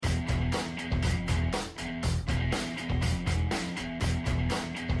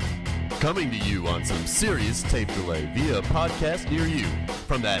Coming to you on some serious tape delay via a podcast near you.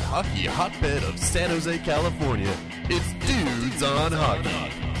 From that hockey hotbed of San Jose, California, it's Dudes on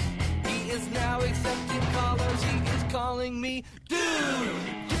Hockey. He is now accepting callers, he is calling me Dude.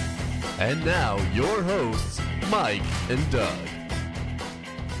 And now, your hosts, Mike and Doug.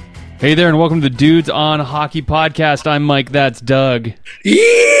 Hey there, and welcome to the Dudes on Hockey podcast. I'm Mike, that's Doug.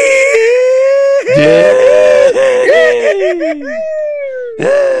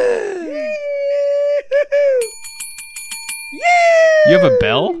 You have a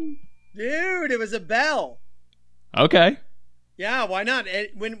bell? Dude, it was a bell. Okay. Yeah, why not?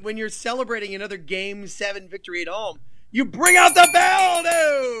 When you're celebrating another Game 7 victory at home, you bring out the bell,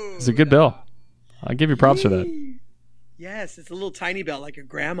 dude! It's a good bell. I'll give you props for that. Yes, it's a little tiny bell, like a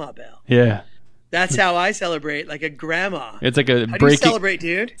grandma bell. Yeah. That's how I celebrate, like a grandma. It's like a How do you celebrate,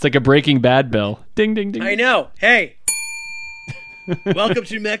 dude? It's like a Breaking Bad bell. Ding, ding, ding. I know. Hey. Welcome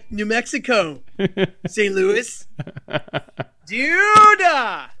to New Mexico, St. Louis. Dude!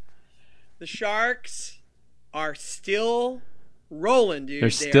 The Sharks are still rolling, dude. They're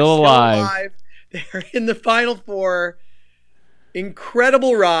still alive. They're in the Final Four.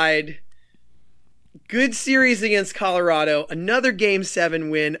 Incredible ride. Good series against Colorado. Another Game 7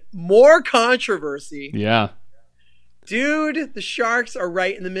 win. More controversy. Yeah. Dude, the Sharks are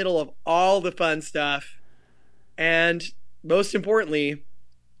right in the middle of all the fun stuff. And most importantly,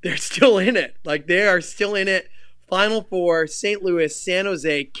 they're still in it. Like, they are still in it. Final Four, St. Louis, San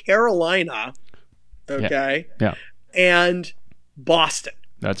Jose, Carolina. Okay? Yeah. And Boston.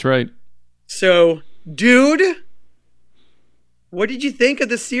 That's right. So, dude, what did you think of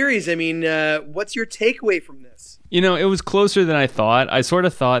the series? I mean, what's your takeaway from this? You know, it was closer than I thought. I sort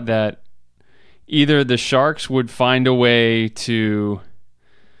of thought that either the Sharks would find a way to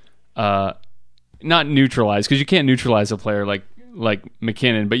not neutralize, because you can't neutralize a player like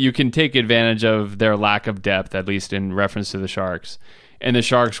McKinnon, but you can take advantage of their lack of depth, at least in reference to the Sharks, and the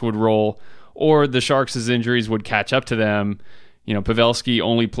Sharks would roll, or the Sharks' injuries would catch up to them. You know, Pavelski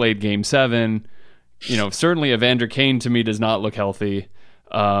only played Game 7. You know, certainly Evander Kane to me does not look healthy.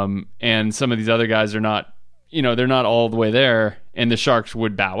 And some of these other guys are not, you know, they're not all the way there, and the Sharks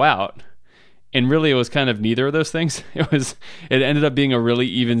would bow out. And really it was kind of neither of those things. It ended up being a really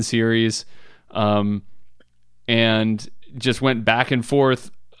even series. And just went back and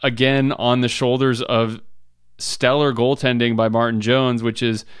forth again on the shoulders of stellar goaltending by Martin Jones, which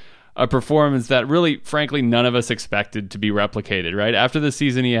is a performance that really, frankly, none of us expected to be replicated, right? After the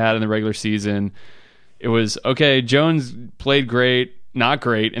season he had in the regular season, it was, okay, Jones played great, not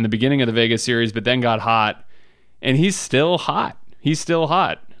great in the beginning of the Vegas series, but then got hot, and he's still hot. He's still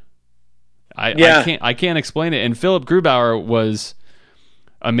hot. I can't explain it. And Philip Grubauer was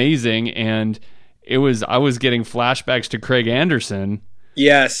amazing, and I was getting flashbacks to Craig Anderson.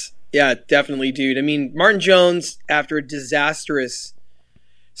 Yes. Yeah, definitely, dude. I mean, Martin Jones, after a disastrous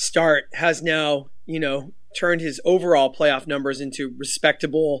start, has now, you know, turned his overall playoff numbers into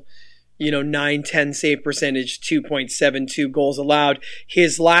respectable, you know, 9-10 save percentage, 2.72 goals allowed.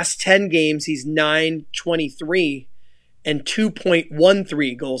 His last 10 games, he's 9-23 and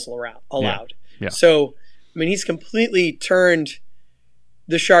 2.13 goals allowed. Yeah. So, I mean, he's completely turned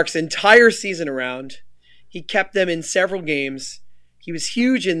the Sharks' entire season around. He kept them in several games. He was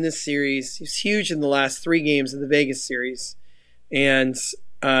huge in this series. He was huge in the last 3 games of the Vegas series. And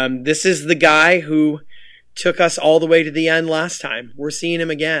this is the guy who took us all the way to the end last time. We're seeing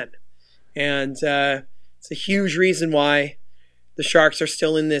him again. And it's a huge reason why the Sharks are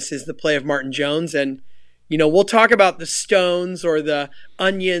still in this is the play of Martin Jones. And, you know, we'll talk about the stones or the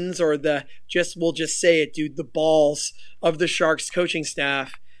onions or we'll just say it, dude, the balls of the Sharks coaching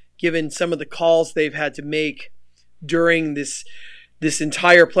staff, given some of the calls they've had to make during this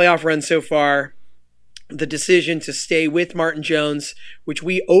entire playoff run so far. The decision to stay with Martin Jones, which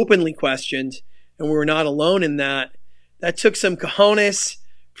we openly questioned, and we were not alone in that. That took some cojones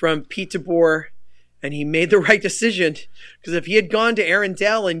from Pete DeBoer, and he made the right decision. Because if he had gone to Aaron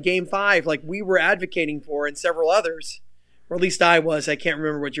Dell in Game 5, like we were advocating for, and several others, or at least I was, I can't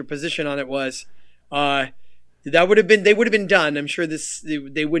remember what your position on it was, they would have been done. I'm sure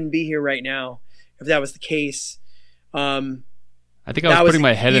they wouldn't be here right now if that was the case. I think I was putting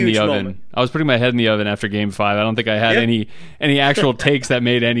my head in the oven. Moment. I was putting my head in the oven after Game 5. I don't think I had any actual takes that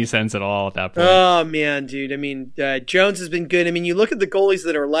made any sense at all at that point. Oh, man, dude. I mean, Jones has been good. I mean, you look at the goalies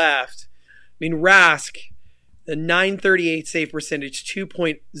that are left. I mean, Rask, the 938 save percentage,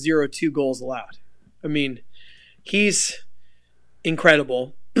 2.02 goals allowed. I mean, he's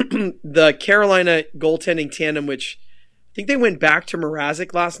incredible. The Carolina goaltending tandem, which I think they went back to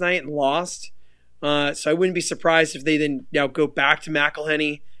Mrazek last night and lost. So I wouldn't be surprised if they then now go back to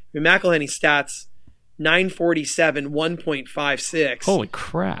McElhinney I mean, McElhenney's stats, 947, 1.56. Holy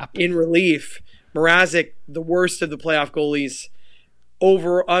crap. In relief. Mrazek, the worst of the playoff goalies.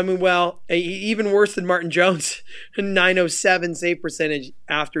 Even worse than Martin Jones. 907 save percentage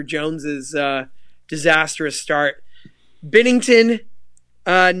after Jones's disastrous start. Binnington,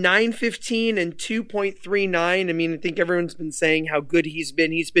 915 and 2.39. I mean, I think everyone's been saying how good he's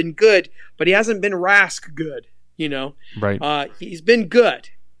been. He's been good, but he hasn't been Rask good, Right. He's been good,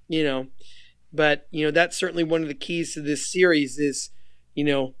 But, that's certainly one of the keys to this series is,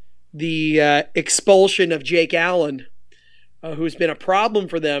 the expulsion of Jake Allen, who's been a problem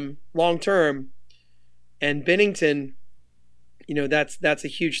for them long term. And Binnington, that's a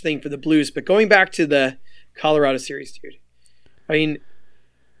huge thing for the Blues. But going back to the Colorado series, dude, I mean,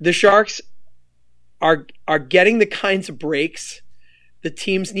 the Sharks are getting the kinds of breaks the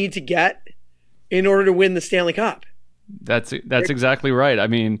teams need to get in order to win the Stanley Cup. That's exactly right. I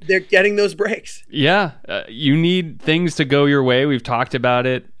mean, they're getting those breaks. Yeah, you need things to go your way. We've talked about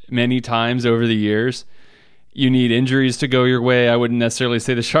it many times over the years. You need injuries to go your way. I wouldn't necessarily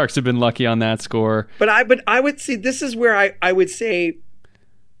say the Sharks have been lucky on that score. But I would say this is where I would say,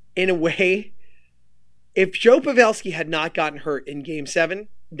 in a way, if Joe Pavelski had not gotten hurt in Game 7,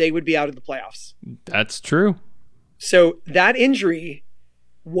 they would be out of the playoffs. That's true. So that injury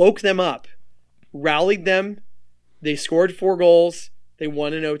woke them up, rallied them. They scored 4 goals. They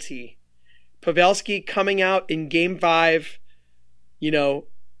won an OT. Pavelski coming out in Game 5,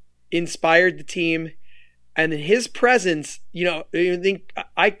 inspired the team. And his presence,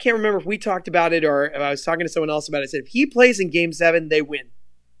 I can't remember if we talked about it or if I was talking to someone else about it. I said, if he plays in Game 7, they win.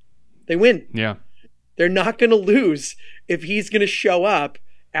 They win. Yeah. They're not going to lose if he's going to show up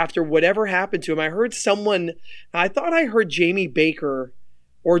after whatever happened to him. I thought I heard Jamie Baker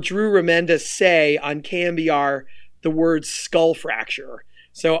or Drew Remenda say on KMBR the word skull fracture.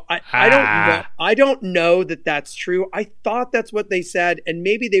 So I don't know that that's true. I thought that's what they said, and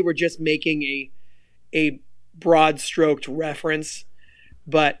maybe they were just making a broad-stroked reference.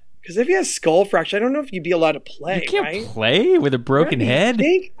 But because if he has skull fracture, I don't know if you'd be allowed to play. You can't right? play with a broken head?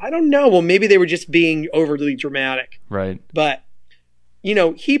 I don't know. Well, maybe they were just being overly dramatic. Right. But,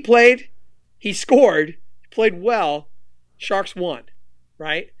 he played, he scored, he played well, Sharks won,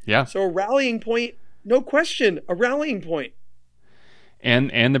 right? Yeah. So a rallying point, no question, a rallying point.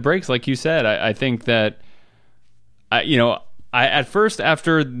 And the breaks, like you said, I think that, I at first,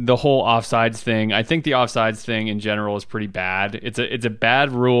 after the whole offsides thing, I think the offsides thing in general is pretty bad. It's a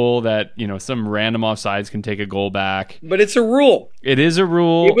bad rule that, some random offsides can take a goal back. But it's a rule. It is a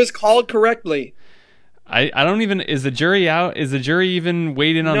rule. It was called correctly. I don't even, is the jury out? Is the jury even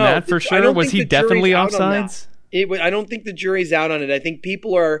weighed in on that for sure? Was he definitely offsides? I don't think the jury's out on it. I think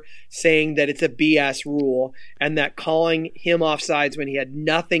people are saying that it's a BS rule and that calling him offsides when he had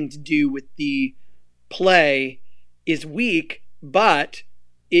nothing to do with the play is weak, but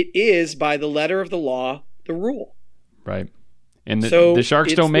it is, by the letter of the law, the rule. Right. And the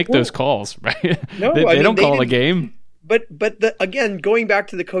Sharks don't make those calls, right? No, they don't call a game. But again, going back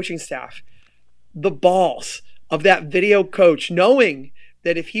to the coaching staff, the balls of that video coach, knowing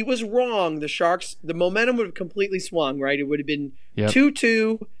that if he was wrong, the Sharks, the momentum would have completely swung, right? It would have been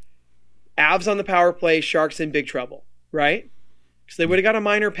 2-2, Avs on the power play, Sharks in big trouble, right? Because they would have got a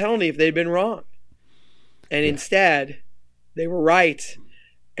minor penalty if they'd been wrong. And instead, they were right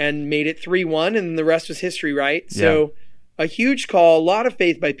and made it 3-1, and the rest was history, right? Yeah. So a huge call, a lot of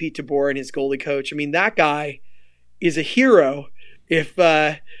faith by Pete DeBoer and his goalie coach. I mean, that guy is a hero if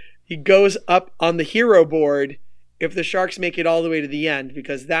he goes up on the hero board if the Sharks make it all the way to the end,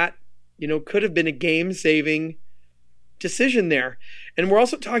 because that, could have been a game-saving decision there. And we're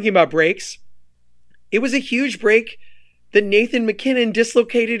also talking about breaks. It was a huge break that Nathan MacKinnon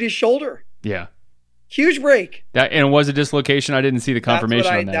dislocated his shoulder. Yeah. Huge break. And it was a dislocation. I didn't see the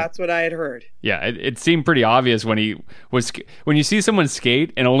confirmation on that. That's what I had heard. Yeah, it seemed pretty obvious when you see someone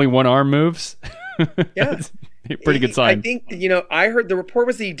skate and only one arm moves. Yeah. Pretty good sign. I think, I heard the report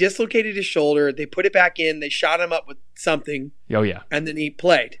was that he dislocated his shoulder. They put it back in. They shot him up with something. Oh, yeah. And then he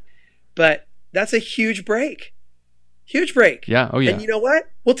played. But that's a huge break. Huge break. Yeah. Oh, yeah. And you know what?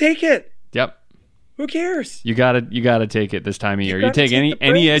 We'll take it. Yep. Who cares? You gotta take it this time of year. You take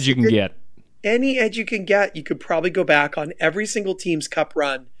any edge you can get. Any edge you can get. You could probably go back on every single team's cup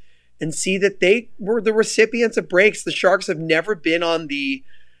run and see that they were the recipients of breaks. The Sharks have never been on the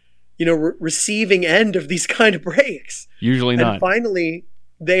receiving end of these kind of breaks. Usually not. And finally,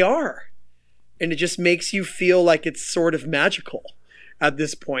 they are. And it just makes you feel like it's sort of magical at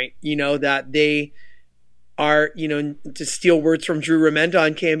this point, that they are, to steal words from Drew Remenda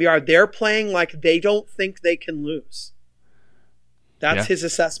on KMBR, they're playing like they don't think they can lose. That's Yeah. his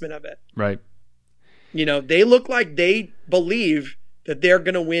assessment of it. Right. You know, they look like they believe that they're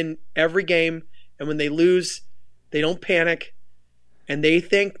going to win every game. And when they lose, they don't panic. And they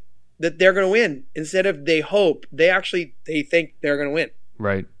think that they're going to win. Instead of they hope, they think they're going to win.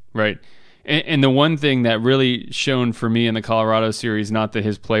 Right, right. And the one thing that really shone for me in the Colorado series, not that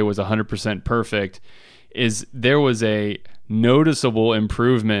his play was 100% perfect, is there was a noticeable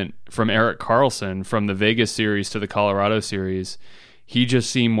improvement from Erik Karlsson from the Vegas series to the Colorado series. He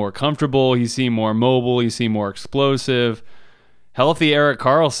just seemed more comfortable. He seemed more mobile. He seemed more explosive. Healthy Erik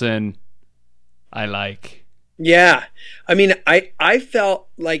Karlsson, I like. Yeah. I mean, I felt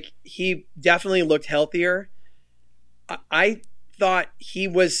like he definitely looked healthier. I thought he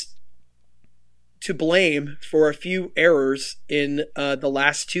was to blame for a few errors in the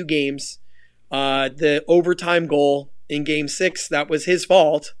last two games. The overtime goal in Game 6, that was his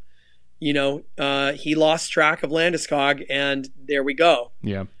fault. You know, he lost track of Landeskog, and there we go.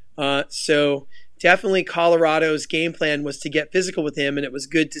 Yeah. So definitely Colorado's game plan was to get physical with him, and it was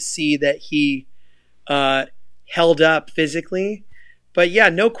good to see that he held up physically. But yeah,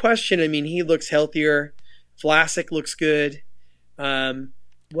 no question. I mean, he looks healthier. Vlasic looks good.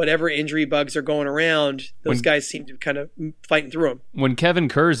 Whatever injury bugs are going around, those guys seem to be kind of fighting through them. When Kevin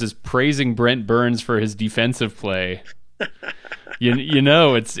Kurz is praising Brent Burns for his defensive play, you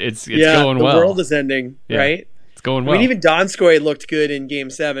know it's going well. The world is ending, right? It's going well. I mean, even Donskoy looked good in Game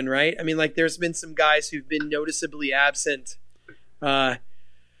 7, right? I mean, like, there's been some guys who've been noticeably absent,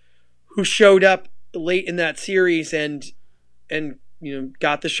 who showed up late in that series and you know,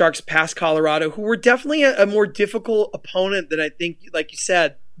 got the Sharks past Colorado, who were definitely a more difficult opponent than I think, like you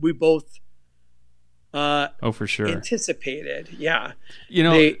said, we both for sure anticipated. Yeah. You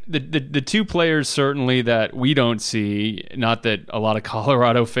know, the two players certainly that we don't see, not that a lot of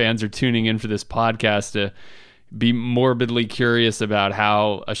Colorado fans are tuning in for this podcast to be morbidly curious about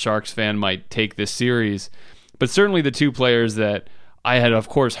how a Sharks fan might take this series, but certainly the two players that I had, of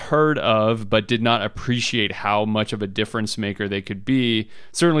course, heard of, but did not appreciate how much of a difference maker they could be.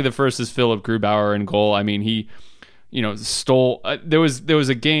 Certainly the first is Philip Grubauer in goal. I mean, he, you know, stole. There was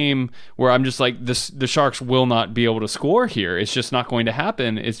a game where I'm just like, the Sharks will not be able to score here. It's just not going to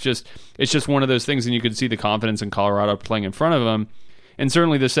happen. It's just one of those things, and you could see the confidence in Colorado playing in front of them. And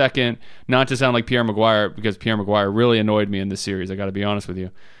certainly the second, not to sound like Pierre Maguire, because Pierre Maguire really annoyed me in this series, I got to be honest with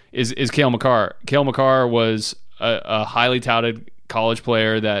you, is Cale Makar. Cale Makar was a highly touted college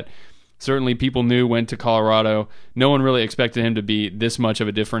player that certainly people knew went to Colorado. No one really expected him to be this much of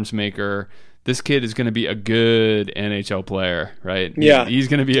a difference maker. This kid is going to be a good NHL player, right? Yeah. He's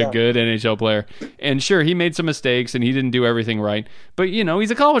going to be a good NHL player. And sure, he made some mistakes and he didn't do everything right. But, you know,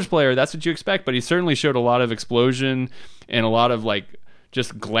 he's a college player. That's what you expect. But he certainly showed a lot of explosion and a lot of, like,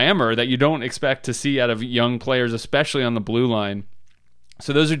 just glamour that you don't expect to see out of young players, especially on the blue line.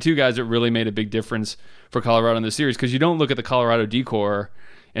 So those are two guys that really made a big difference for Colorado in this series, because you don't look at the Colorado decor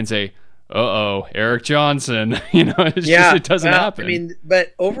and say, uh-oh, Erik Johnson. You know, it's just, it doesn't happen. I mean,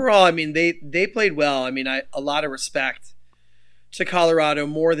 but overall, I mean, they played well. I mean, a lot of respect to Colorado,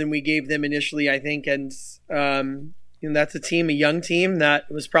 more than we gave them initially, I think. And you know, that's a young team that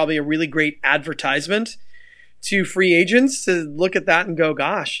was probably a really great advertisement to free agents to look at that and go,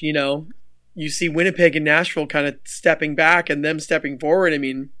 gosh, you know, you see Winnipeg and Nashville kind of stepping back and them stepping forward. I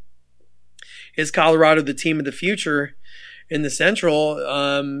mean, is Colorado the team of the future in the Central?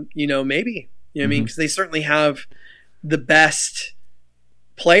 You know, maybe. You know what I mean? Because they certainly have the best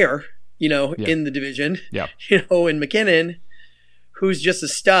player, you know, in the division. Yeah. You know, in McKinnon, who's just a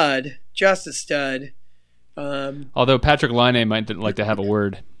stud. Although Patrick Laine might like to have a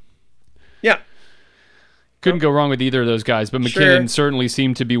word. Yeah. Couldn't go wrong with either of those guys, but McKinnon certainly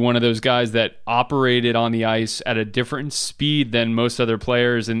seemed to be one of those guys that operated on the ice at a different speed than most other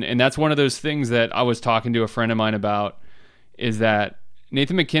players, and that's one of those things that I was talking to a friend of mine about, is that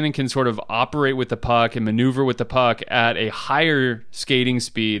Nathan McKinnon can sort of operate with the puck and maneuver with the puck at a higher skating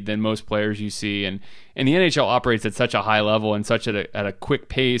speed than most players you see, and the NHL operates at such a high level and such at a quick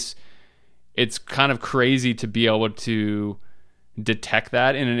pace. It's kind of crazy to be able to detect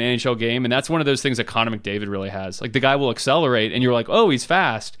that in an NHL game, and that's one of those things that Connor McDavid really has. Like, the guy will accelerate and you're like, oh, he's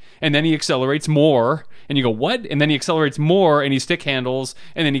fast, and then he accelerates more and you go, what? And then he accelerates more and he stick handles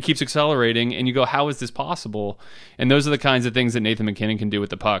and then he keeps accelerating and you go, how is this possible? And those are the kinds of things that Nathan McKinnon can do with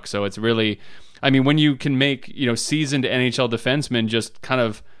the puck. So it's really, I mean, when you can make, you know, seasoned NHL defensemen just kind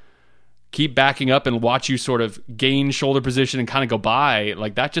of keep backing up and watch you sort of gain shoulder position and kind of go by,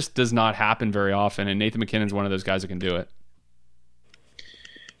 like, that just does not happen very often, and Nathan McKinnon's one of those guys that can do it.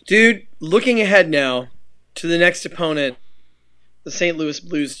 Dude, looking ahead now to the next opponent, the St. Louis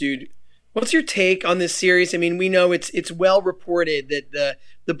Blues, dude. What's your take on this series? I mean, we know it's well reported that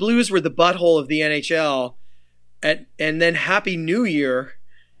the Blues were the butthole of the NHL, and then Happy New Year,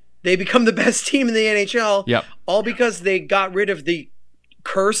 they become the best team in the NHL. Yep. All because they got rid of the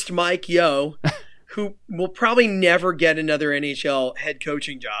cursed Mike Yeo, who will probably never get another NHL head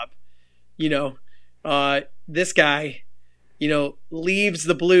coaching job. This guy, leaves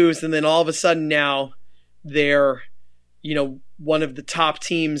the Blues, and then all of a sudden now they're, one of the top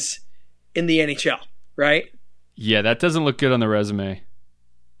teams in the NHL, right? Yeah, that doesn't look good on the resume.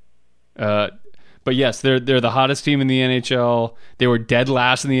 But yes, they're the hottest team in the NHL. They were dead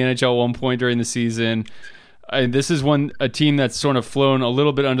last in the NHL at one point during the season. And this is a team that's sort of flown a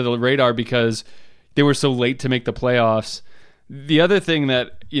little bit under the radar because they were so late to make the playoffs. The other thing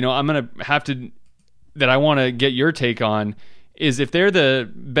that that I want to get your take on is if they're the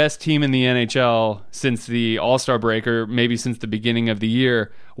best team in the NHL since the All-Star break, or maybe since the beginning of the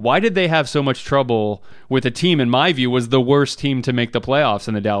year, why did they have so much trouble with a team, in my view, was the worst team to make the playoffs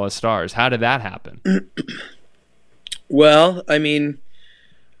in the Dallas Stars? How did that happen? Well, I mean,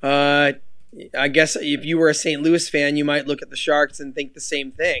 I guess if you were a St. Louis fan, you might look at the Sharks and think the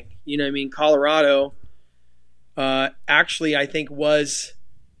same thing. Colorado actually, I think, was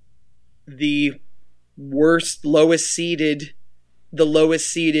the lowest seeded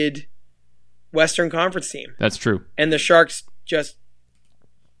Western Conference team. That's true. And the Sharks just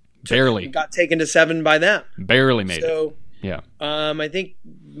barely got taken to 7 by them. Barely made it. So, yeah. I think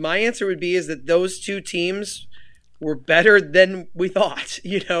my answer would be is that those two teams were better than we thought,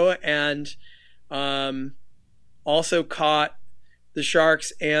 and also caught the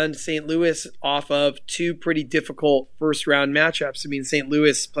Sharks and St. Louis off of two pretty difficult first-round matchups. I mean, St.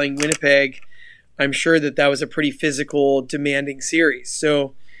 Louis playing Winnipeg, I'm sure that was a pretty physical, demanding series.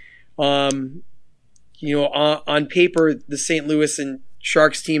 So, on paper, the St. Louis and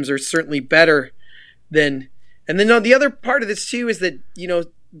Sharks teams are certainly better than. And then the other part of this too is that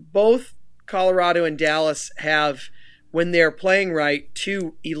both Colorado and Dallas have, when they're playing right,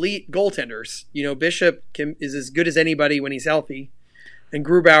 two elite goaltenders. Bishop is as good as anybody when he's healthy, and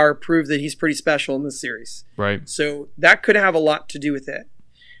Grubauer proved that he's pretty special in this series. Right. So that could have a lot to do with it.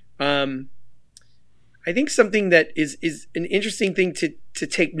 I think something that is an interesting thing to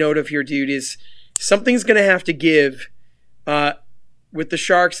take note of here, dude, is something's going to have to give with the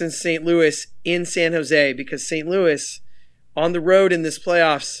Sharks and St. Louis in San Jose, because St. Louis on the road in this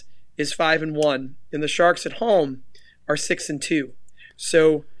playoffs is 5-1, and the Sharks at home are 6-2.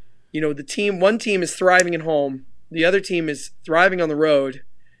 So, one team is thriving at home, the other team is thriving on the road.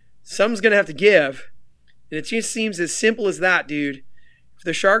 Something's going to have to give, and it just seems as simple as that, dude. If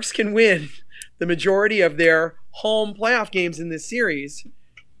the Sharks can win the majority of their home playoff games in this series,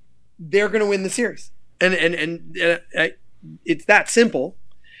 they're going to win the series. And it's that simple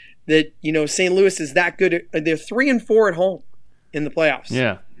that, St. Louis is that good. They're 3-4 at home in the playoffs.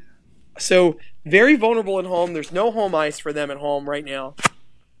 Yeah. So very vulnerable at home. There's no home ice for them at home right now.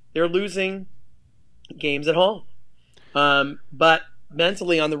 They're losing games at home. But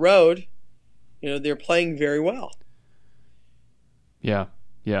mentally on the road, they're playing very well. Yeah.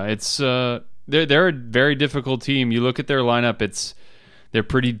 Yeah. It's, they're a very difficult team. You look at their lineup, they're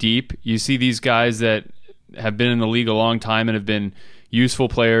pretty deep. You see these guys that have been in the league a long time and have been useful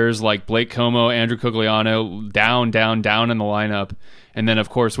players like Blake Como, Andrew Cogliano, down in the lineup. And then, of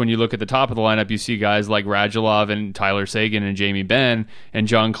course, when you look at the top of the lineup, you see guys like Radulov and Tyler Seguin and Jamie Benn and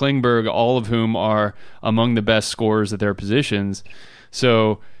John Klingberg, all of whom are among the best scorers at their positions.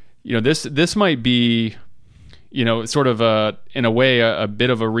 So, this might be, sort of in a way, a bit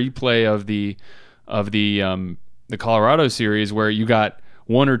of a replay of the Colorado series, where you got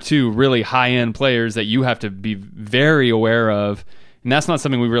one or two really high-end players that you have to be very aware of. And that's not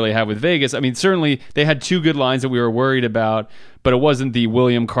something we really have with Vegas. I mean, certainly they had two good lines that we were worried about, but it wasn't the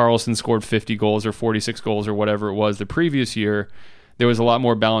William Karlsson scored 50 goals or 46 goals or whatever it was the previous year. There was a lot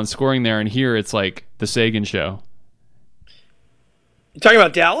more balanced scoring there, and here it's like the Sagan show. You talking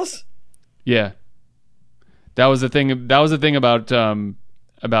about Dallas? Yeah. That was the thing about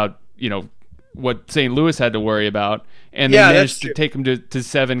what St. Louis had to worry about, and they managed to take them to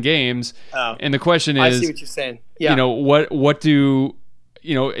 7 games. Oh, and the question is, I see what you're saying. Yeah.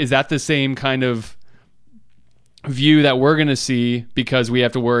 Is that the same kind of view that we're going to see because we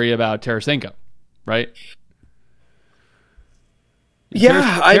have to worry about Tarasenko, right?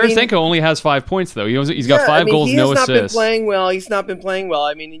 Yeah, Tarasenko only has 5 points though. He's got 5 goals, no assists. He's not been playing well.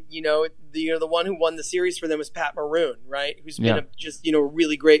 I mean, the one who won the series for them was Pat Maroon, right? Who's been a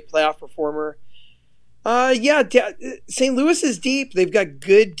really great playoff performer. St. Louis is deep. They've got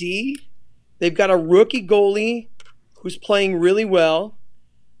good D. They've got a rookie goalie who's playing really well.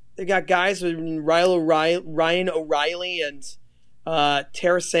 They got guys with Ryan O'Reilly and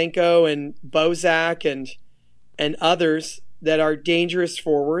Tarasenko and Bozak and others that are dangerous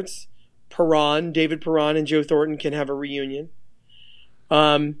forwards. David Perron and Joe Thornton can have a reunion.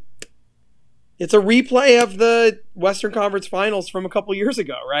 It's a replay of the Western Conference Finals from a couple years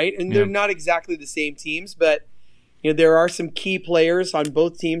ago, right? And they're not exactly the same teams, but there are some key players on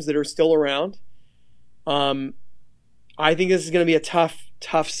both teams that are still around. I think this is going to be a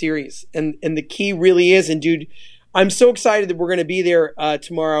tough series, and the key really is. And dude, I'm so excited that we're going to be there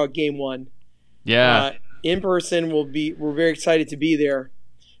tomorrow at Game 1. Yeah, in person. We're very excited to be there.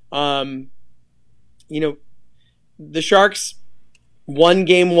 The Sharks won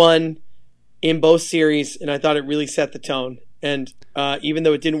Game 1 in both series, and I thought it really set the tone. And even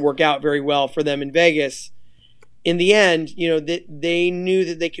though it didn't work out very well for them in Vegas, in the end, they knew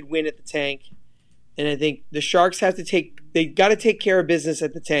that they could win at the tank. And I think the Sharks they got to take care of business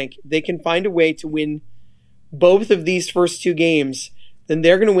at the tank. They can find a way to win both of these first 2 games, then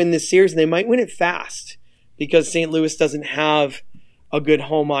they're going to win this series, and they might win it fast because St. Louis doesn't have a good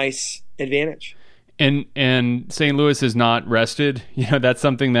home ice advantage. And St. Louis is not rested. That's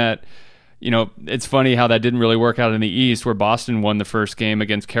something that, it's funny how that didn't really work out in the East, where Boston won the first game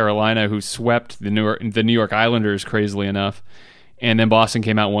against Carolina, who swept the New York Islanders, crazily enough. And then Boston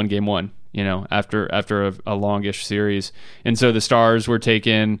came out and won Game 1, after a longish series. And so the Stars were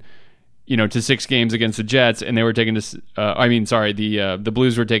taken, to 6 games against the Jets, and they were taken to, the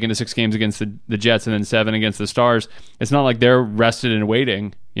Blues were taken to 6 games against the Jets and then 7 against the Stars. It's not like they're rested and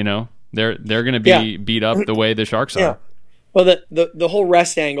waiting, They're going to be beat up the way the Sharks are. Yeah. Well, the whole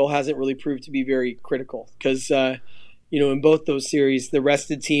rest angle hasn't really proved to be very critical because, in both those series, the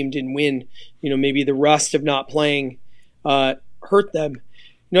rested team didn't win. Maybe the rust of not playing hurt them.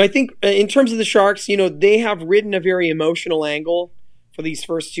 I think in terms of the Sharks, they have ridden a very emotional angle for these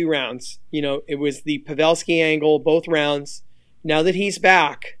first 2 rounds. It was the Pavelski angle both rounds. Now that he's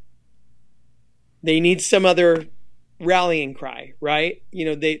back, they need some other rallying cry, right?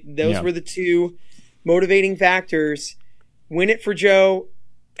 Those were the 2 motivating factors. Win it for Joe,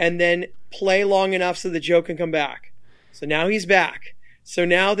 and then play long enough so that Joe can come back. So now he's back. So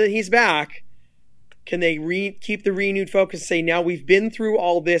now that he's back, can they keep the renewed focus? Say, now we've been through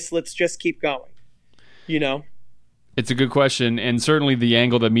all this. Let's just keep going. It's a good question, and certainly the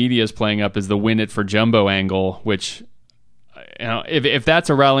angle the media is playing up is the win it for Jumbo angle, which, if that's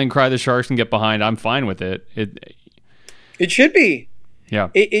a rallying cry the Sharks can get behind, I'm fine with it. It should be. Yeah.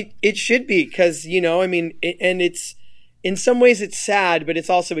 It should be because, and it's, in some ways it's sad, but it's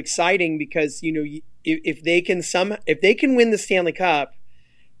also exciting because, if they can win the Stanley Cup,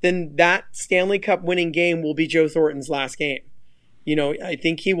 then that Stanley Cup winning game will be Joe Thornton's last game. I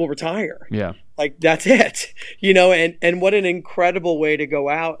think he will retire. Yeah. Like, that's it, and what an incredible way to go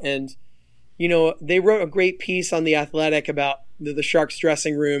out. And, they wrote a great piece on The Athletic about the Sharks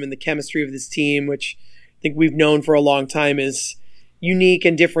dressing room and the chemistry of this team, which I think we've known for a long time is unique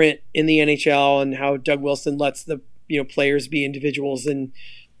and different in the NHL, and how Doug Wilson lets the players be individuals, and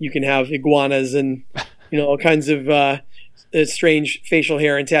you can have iguanas and all kinds of strange facial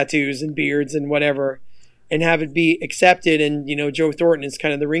hair and tattoos and beards and whatever, and have it be accepted. And Joe Thornton is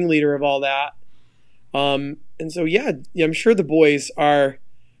kind of the ringleader of all that. And so I'm sure the boys are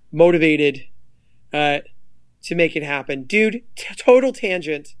motivated to make it happen. Dude, total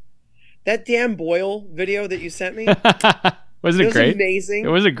tangent. That Dan Boyle video that you sent me. Was it great?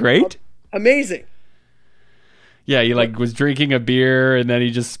 Amazing. Was it great? Amazing. Yeah, he was drinking a beer and then he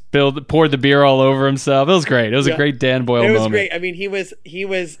just poured the beer all over himself. It was great. It was a great Dan Boyle moment. It was great. I mean, he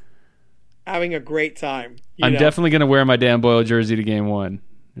was having a great time. I'm definitely going to wear my Dan Boyle jersey to Game 1.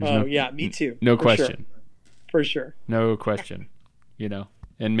 Me too. No question. For sure. No question.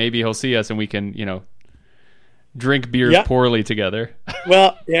 And maybe he'll see us and we can, drink beers poorly together.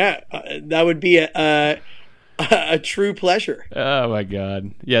 Well, that would be a true pleasure. Oh my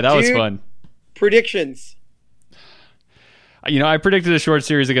God. Yeah, that was fun. Predictions. I predicted a short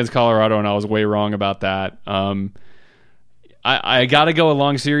series against Colorado, and I was way wrong about that. I got to go a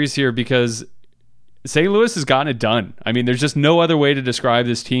long series here because St. Louis has gotten it done. I mean, there's just no other way to describe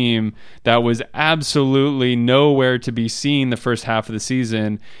this team that was absolutely nowhere to be seen the first half of the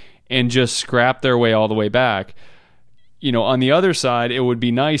season and just scrapped their way all the way back. On the other side, it would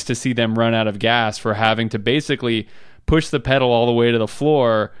be nice to see them run out of gas for having to basically push the pedal all the way to the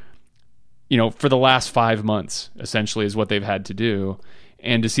floor, for the last 5 months, essentially, is what they've had to do.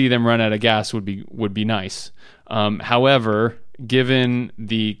 And to see them run out of gas would be nice. However, given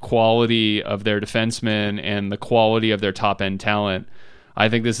the quality of their defensemen and the quality of their top-end talent, I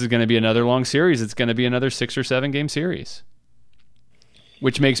think this is going to be another long series. It's going to be another 6 or 7 game series.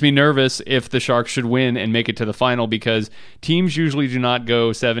 which makes me nervous if the Sharks should win and make it to the final, because teams usually do not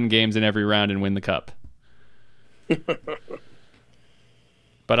go 7 games in every round and win the cup.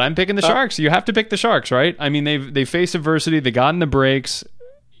 But I'm picking the Sharks. You have to pick the Sharks, right? I mean, they faced adversity. They got in the breaks.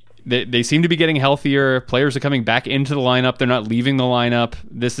 They seem to be getting healthier. Players are coming back into the lineup. They're not leaving the lineup.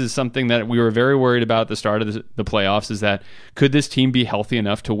 This is something that we were very worried about at the start of the playoffs, is that could this team be healthy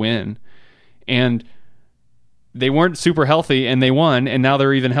enough to win? And they weren't super healthy, and they won, and now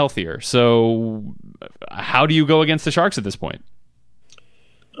they're even healthier. So how do you go against the Sharks at this point?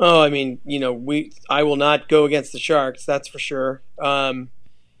 Oh, I mean, I will not go against the Sharks. That's for sure.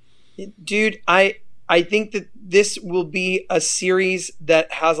 Dude, I think that this will be a series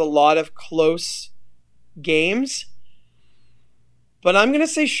that has a lot of close games. But I'm going to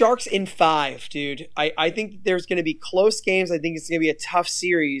say Sharks in 5, dude. I think there's going to be close games. I think it's going to be a tough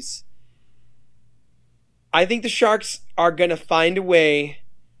series. I think the Sharks are going to find a way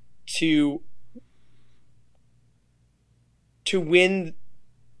to win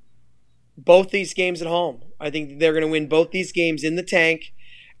both these games at home. I think they're going to win both these games in the tank,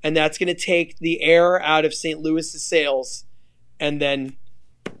 and that's going to take the air out of St. Louis's sails, and then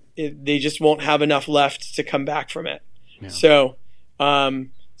they just won't have enough left to come back from it. Yeah. So,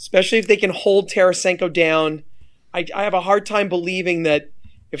 especially if they can hold Tarasenko down, I have a hard time believing that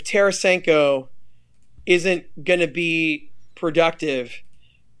if Tarasenko isn't going to be productive,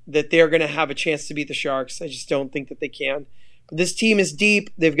 that they're going to have a chance to beat the Sharks. I just don't think that they can. But this team is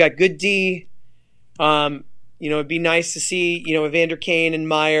deep. They've got good D. It'd be nice to see, Evander Kane and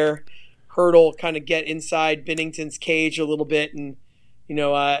Meyer, Hurdle kind of get inside Binnington's cage a little bit. And,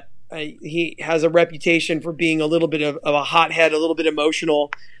 he has a reputation for being a little bit of a hothead, a little bit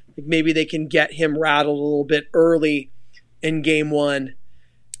emotional. Like maybe they can get him rattled a little bit early in game 1.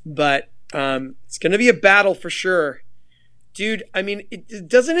 But it's going to be a battle for sure. Dude, I mean,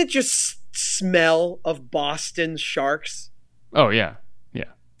 doesn't it just smell of Boston Sharks? Oh, yeah. Yeah.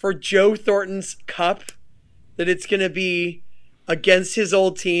 For Joe Thornton's cup, that it's going to be against his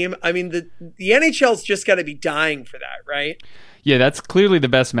old team. I mean, the NHL's just got to be dying for that, right? Yeah, that's clearly the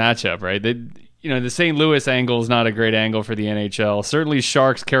best matchup, right? The St. Louis angle is not a great angle for the NHL. Certainly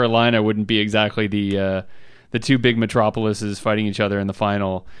Sharks Carolina wouldn't be exactly the two big metropolises fighting each other in the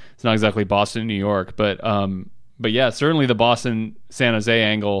final. It's not exactly Boston, New York, but yeah, certainly the Boston San Jose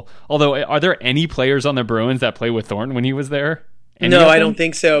angle. Although, are there any players on the Bruins that played with Thornton when he was there? No, I don't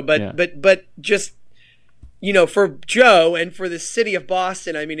think so. But just for Joe and for the city of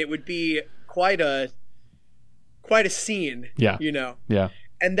Boston, I mean, it would be quite a scene. Yeah. Yeah.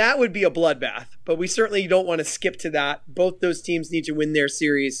 And that would be a bloodbath. But we certainly don't want to skip to that. Both those teams need to win their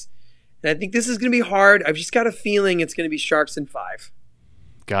series. And I think this is going to be hard. I've just got a feeling it's going to be Sharks in 5.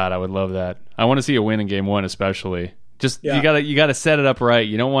 God, I would love that. I want to see a win in game 1, especially. You gotta set it up right.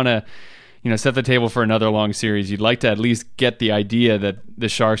 You don't want to, set the table for another long series. You'd like to at least get the idea that the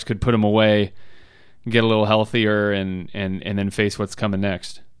Sharks could put them away, get a little healthier, and then face what's coming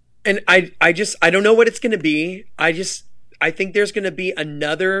next. And I don't know what it's going to be. I think there's going to be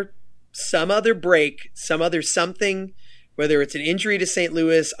some other break, some other something. Whether it's an injury to St.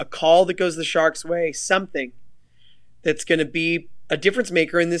 Louis, a call that goes the Sharks' way, something that's going to be a difference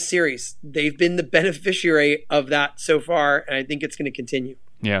maker in this series. They've been the beneficiary of that so far, and I think it's going to continue.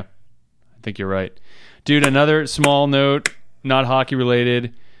 Yeah, I think you're right. Dude, another small note, not hockey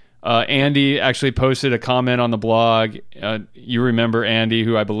related. Andy actually posted a comment on the blog. You remember Andy,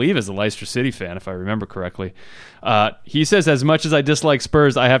 who I believe is a Leicester City fan, if I remember correctly. He says, as much as I dislike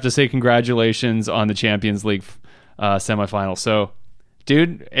Spurs, I have to say congratulations on the Champions League semifinal. So,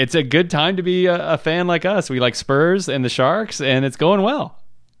 dude, it's a good time to be a fan like us. We like Spurs and the Sharks, and it's going well.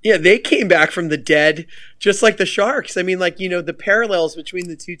 Yeah, they came back from the dead just like the Sharks. I mean, the parallels between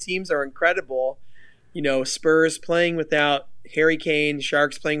the two teams are incredible. Spurs playing without Harry Kane,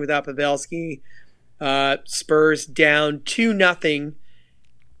 Sharks playing without Pavelski, Spurs down 2-0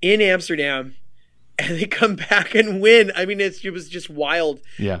 in Amsterdam, and they come back and win. I mean, it was just wild.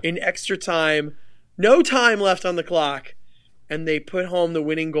 Yeah. In extra time, no time left on the clock, and they put home the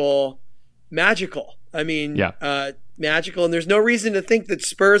winning goal. Magical. I mean, yeah. Magical, and there's no reason to think that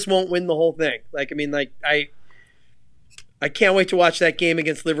Spurs won't win the whole thing. I can't wait to watch that game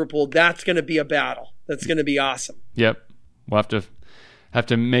against Liverpool. That's going to be a battle. That's going to be awesome. Yep. We'll have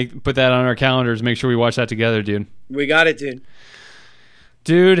to put that on our calendars, make sure we watch that together, dude. We got it, dude.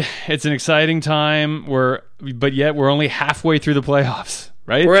 Dude, it's an exciting time. But yet we're only halfway through the playoffs,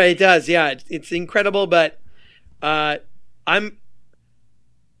 right? Right, it does. Yeah, it's incredible, but I'm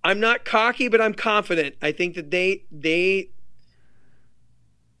not cocky, but I'm confident. I think that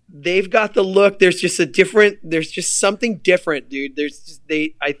they've got the look. There's just something different, dude.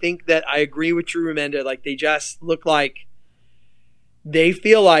 I think that I agree with Drew Remenda. Like, they just look like they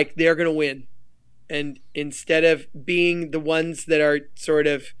feel like they're going to win. And instead of being the ones that are sort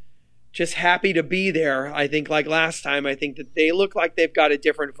of just happy to be there, I think like last time, I think that they look like they've got a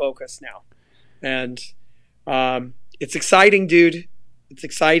different focus now. And it's exciting, dude. It's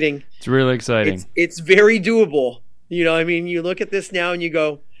exciting. It's really exciting. It's very doable. You know, I mean, you look at this now and you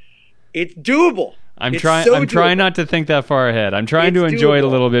go, it's doable. I'm trying not to think that far ahead. I'm trying to enjoy it a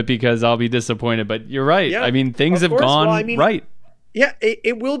little bit because I'll be disappointed. But you're right. Yeah, I mean, things have gone right. Yeah,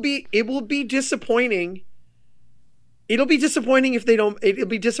 it will be disappointing. It'll be disappointing if they don't. It'll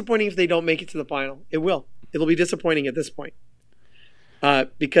be disappointing if they don't make it to the final. It will. It'll be disappointing at this point,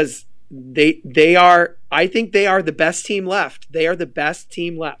 because they are. I think they are the best team left. They are the best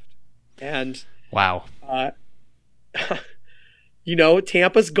team left. And wow. You know,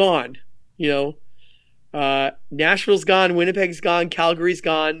 Tampa's gone. You know, Nashville's gone. Winnipeg's gone. Calgary's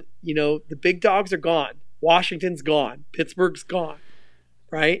gone. You know, the big dogs are gone. Washington's gone. Pittsburgh's gone.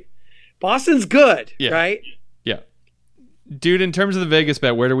 Right? Boston's good. Yeah. Right? Yeah. Dude, in terms of the Vegas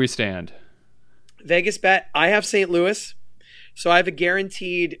bet, where do we stand? Vegas bet, I have St. Louis. So I have a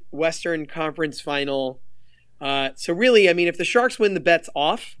guaranteed Western Conference final. So really, I mean, if the Sharks win, the bet's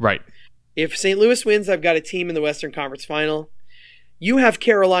off. Right. If St. Louis wins, I've got a team in the Western Conference final. You have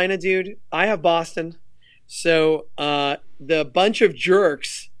Carolina, dude. I have Boston. So the bunch of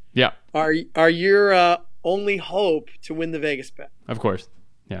jerks are your only hope to win the Vegas bet. Of course.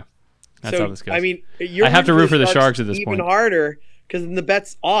 Yeah. That's how this goes. I mean, I have to root for the Sharks at this even point. Even harder because then the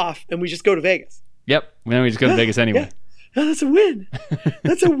bet's off and we just go to Vegas. Yep. Then we just go to Vegas anyway. Yeah. Oh, that's a win.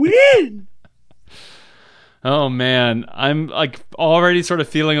 That's a win. Oh, man. I'm like already sort of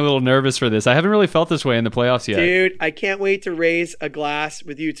feeling a little nervous for this. I haven't really felt this way in the playoffs yet. Dude, I can't wait to raise a glass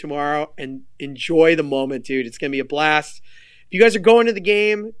with you tomorrow and enjoy the moment, dude. It's going to be a blast. If you guys are going to the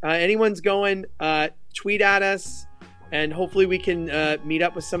game, anyone's going, tweet at us, and hopefully we can meet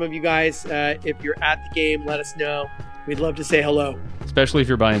up with some of you guys. If you're at the game, let us know. We'd love to say hello. Especially if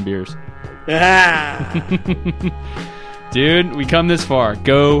you're buying beers. Ah. Dude, we come this far.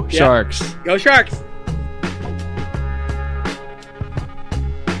 Go Sharks. Go Sharks.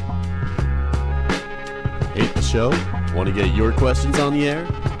 Hate the show? Want to get your questions on the air?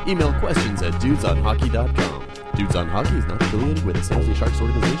 Email questions@dudesonhockey.com. Dudes on Hockey is not affiliated with the San Jose Sharks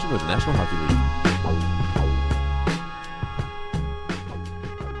organization or the National Hockey League.